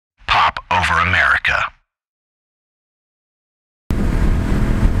Over America.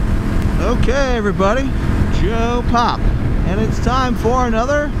 Okay, everybody, Joe Popp, and it's time for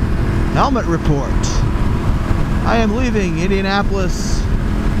another helmet report. I am leaving Indianapolis,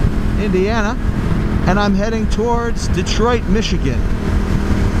 Indiana, and I'm heading towards Detroit, Michigan.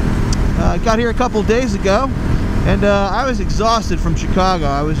 I got here a couple days ago, and I was exhausted from Chicago.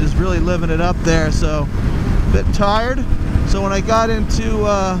 I was just really living it up there, so a bit tired. So when I got into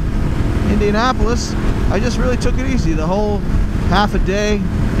Indianapolis, I just really took it easy the whole half a day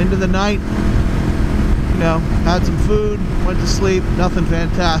into the night. You know, had some food, went to sleep, nothing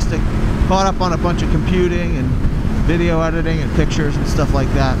fantastic. Caught up on a bunch of computing and video editing and pictures and stuff like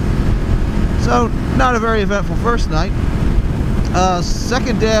that. So not a very eventful first night.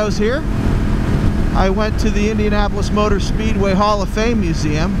 Second day I was here, I went to the Indianapolis Motor Speedway Hall of Fame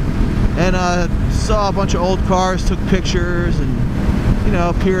Museum and saw a bunch of old cars, took pictures, and you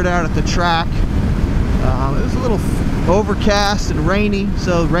know, peered out at the track. It was a little overcast and rainy,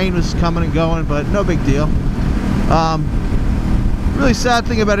 so rain was coming and going, but no big deal. Really sad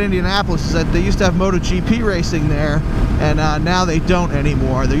thing about Indianapolis is that they used to have MotoGP racing there, and now they don't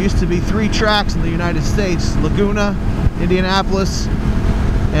anymore. There used to be 3 tracks in the United States: Laguna, Indianapolis,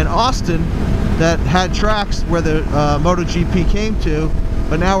 and Austin, that had tracks where the MotoGP came to,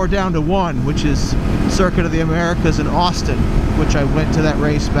 but now we're down to 1, which is Circuit of the Americas in Austin, which I went to that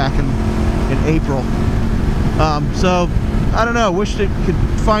race back in April. So I don't know, wish they could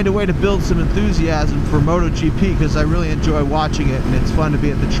find a way to build some enthusiasm for MotoGP, because I really enjoy watching it and it's fun to be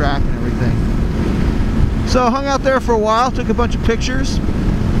at the track and everything. So I hung out there for a while, took a bunch of pictures,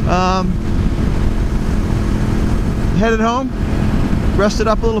 headed home, rested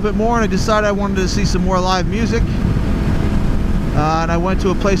up a little bit more, and I decided I wanted to see some more live music. And I went to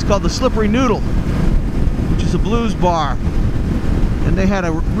a place called the Slippery Noodle, which is a blues bar, and they had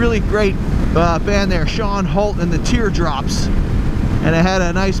a really great band there, Shawn, Holt, and the Teardrops, and I had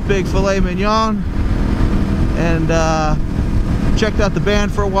a nice big filet mignon, and checked out the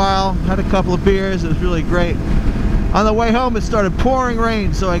band for a while, had a couple of beers. It was really great. On the way home it started pouring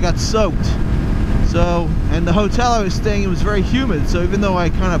rain, so I got soaked. So, and the hotel I was staying in was very humid, so even though I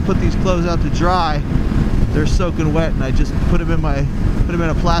kind of put these clothes out to dry, they're soaking wet, and I just put them in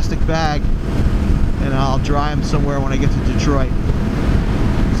a plastic bag, and I'll dry them somewhere when I get to Detroit.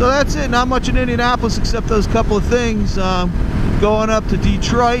 So that's it. Not much in Indianapolis except those couple of things. Going up to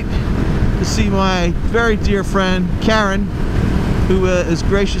Detroit to see my very dear friend Karen, who is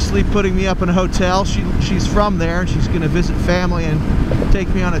graciously putting me up in a hotel. She's from there, and she's going to visit family and take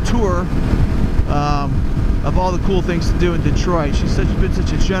me on a tour of all the cool things to do in Detroit. She's been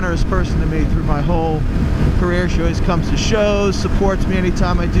such a generous person to me through my whole career. She always comes to shows, supports me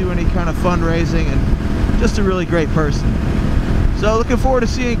anytime I do any kind of fundraising, and just a really great person. So looking forward to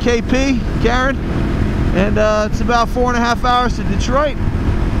seeing KP, Karen, and it's about 4.5 hours to Detroit,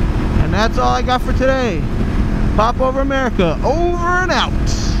 and that's all I got for today. Popp Over America, over and out.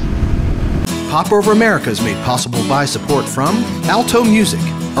 Popp Over America is made possible by support from Alto Music,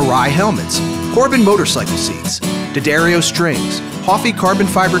 Arai Helmets, Corbin Motorcycle Seats, D'Addario Strings, Hoffy Carbon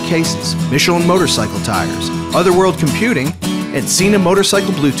Fiber Cases, Michelin Motorcycle Tires, Otherworld Computing, and Cena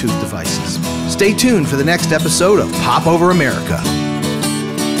Motorcycle Bluetooth devices. Stay tuned for the next episode of Popp Over America.